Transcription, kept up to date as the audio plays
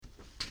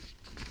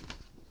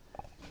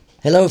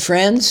Hello,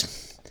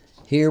 friends.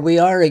 Here we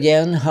are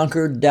again,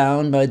 hunkered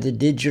down by the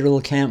digital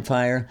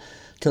campfire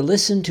to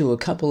listen to a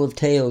couple of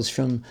tales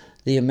from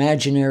the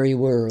imaginary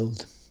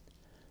world.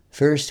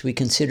 First, we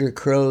consider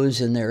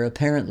crows and their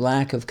apparent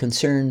lack of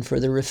concern for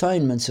the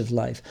refinements of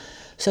life,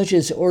 such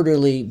as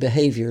orderly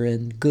behavior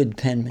and good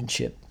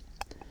penmanship.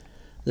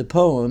 The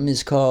poem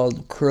is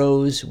called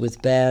Crows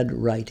with Bad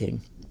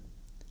Writing.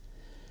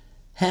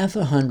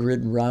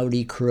 100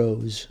 rowdy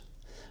crows,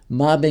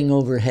 mobbing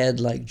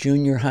overhead like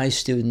junior high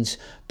students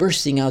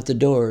bursting out the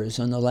doors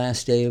on the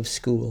last day of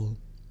school.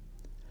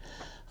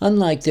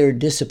 Unlike their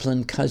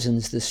disciplined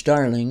cousins, the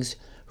starlings,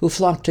 who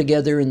flock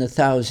together in the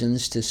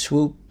thousands to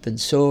swoop and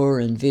soar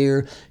and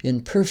veer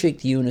in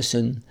perfect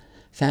unison,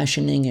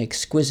 fashioning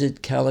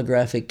exquisite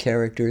calligraphic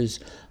characters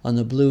on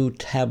the blue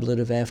tablet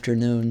of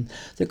afternoon,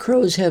 the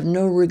crows have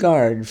no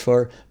regard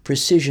for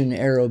precision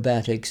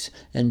aerobatics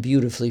and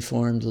beautifully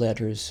formed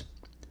letters.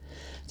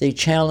 They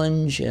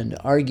challenge and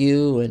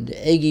argue and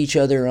egg each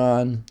other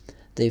on.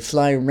 They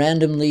fly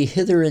randomly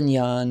hither and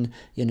yon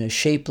in a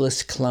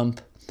shapeless clump,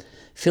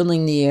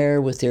 filling the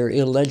air with their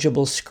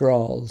illegible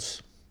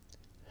scrawls.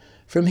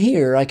 From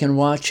here I can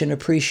watch and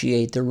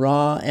appreciate the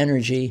raw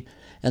energy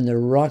and the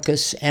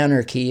raucous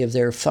anarchy of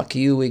their fuck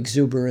you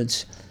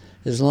exuberance,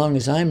 as long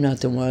as I'm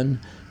not the one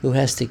who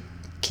has to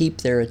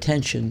keep their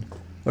attention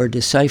or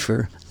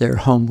decipher their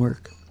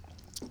homework.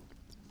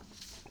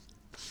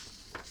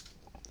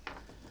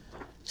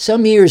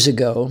 Some years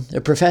ago,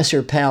 a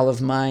professor pal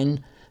of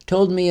mine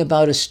told me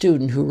about a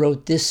student who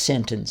wrote this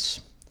sentence: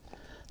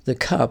 "The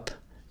cup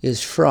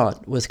is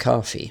fraught with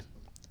coffee."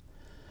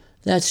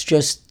 That's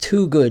just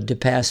too good to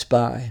pass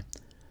by.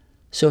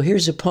 So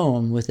here's a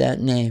poem with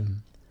that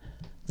name.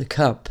 The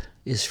cup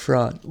is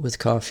fraught with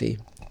coffee.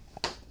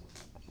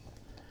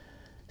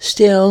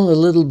 Still a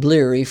little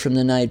bleary from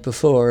the night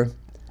before,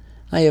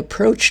 I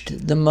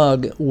approached the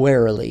mug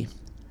warily,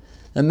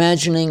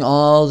 imagining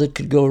all that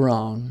could go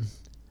wrong.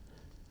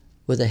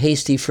 With a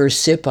hasty first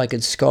sip, I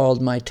could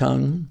scald my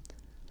tongue.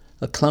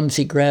 A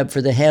clumsy grab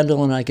for the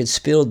handle, and I could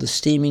spill the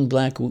steaming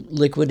black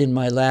liquid in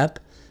my lap,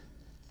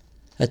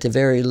 at the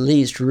very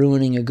least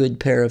ruining a good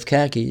pair of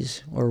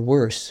khakis, or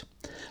worse,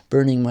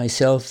 burning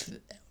myself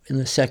in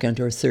the second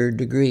or third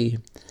degree.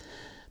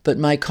 But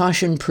my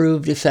caution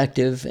proved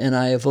effective, and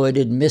I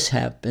avoided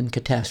mishap and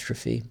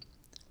catastrophe.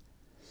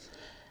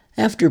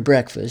 After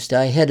breakfast,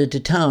 I headed to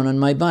town on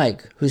my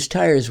bike, whose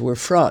tires were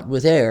fraught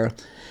with air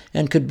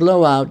and could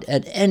blow out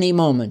at any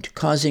moment,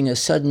 causing a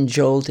sudden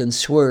jolt and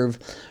swerve,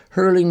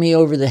 hurling me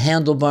over the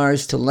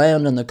handlebars to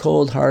land on the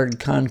cold, hard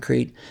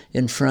concrete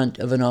in front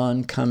of an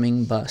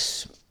oncoming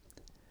bus.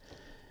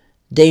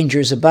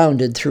 Dangers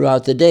abounded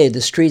throughout the day. The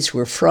streets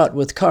were fraught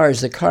with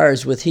cars, the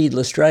cars with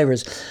heedless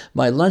drivers.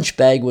 My lunch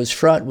bag was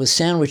fraught with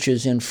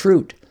sandwiches and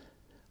fruit.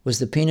 Was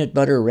the peanut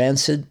butter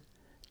rancid?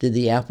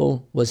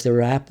 Was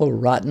their apple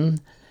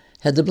rotten?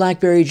 Had the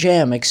blackberry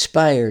jam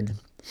expired?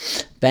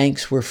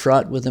 Banks were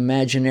fraught with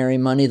imaginary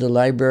money. The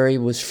library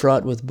was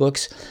fraught with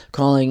books,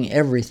 calling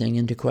everything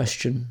into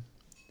question.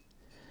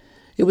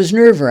 It was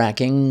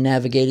nerve-wracking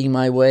navigating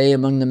my way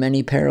among the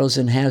many perils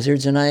and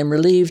hazards, and I am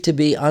relieved to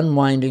be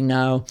unwinding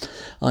now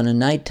on a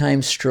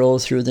nighttime stroll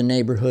through the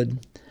neighborhood.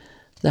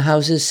 The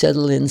houses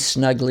settle in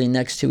snugly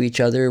next to each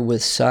other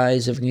with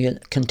sighs of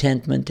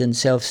contentment and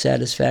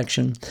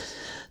self-satisfaction.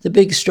 The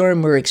big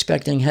storm we're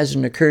expecting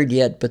hasn't occurred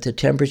yet, but the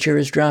temperature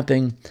is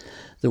dropping,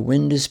 the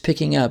wind is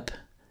picking up,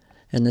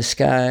 and the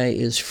sky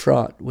is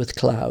fraught with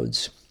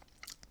clouds.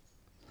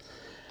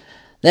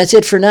 That's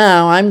it for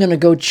now. I'm going to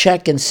go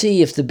check and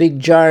see if the big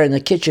jar in the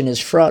kitchen is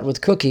fraught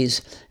with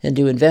cookies and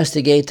to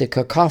investigate the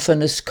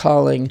cacophonous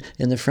calling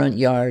in the front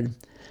yard.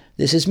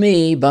 This is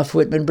me, Buff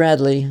Whitman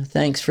Bradley.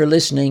 Thanks for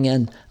listening,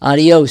 and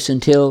adios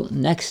until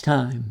next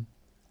time.